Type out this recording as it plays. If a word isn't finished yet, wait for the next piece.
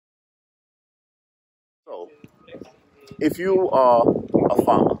If you are a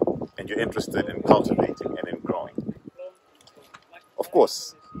farmer and you're interested in cultivating and in growing, of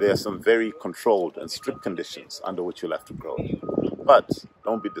course, there are some very controlled and strict conditions under which you'll have to grow. But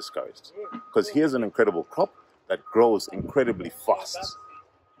don't be discouraged, because here's an incredible crop that grows incredibly fast.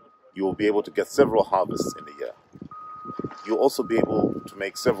 You will be able to get several harvests in a year. You'll also be able to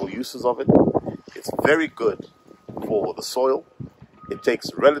make several uses of it. It's very good for the soil. It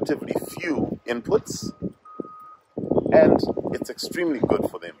takes relatively few inputs, and it's extremely good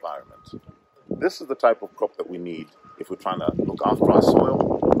for the environment. This is the type of crop that we need if we're trying to look after our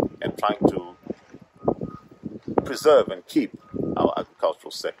soil and trying to preserve and keep our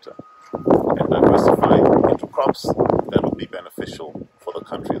agricultural sector and diversify into crops that will be beneficial for the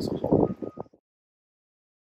country as a whole.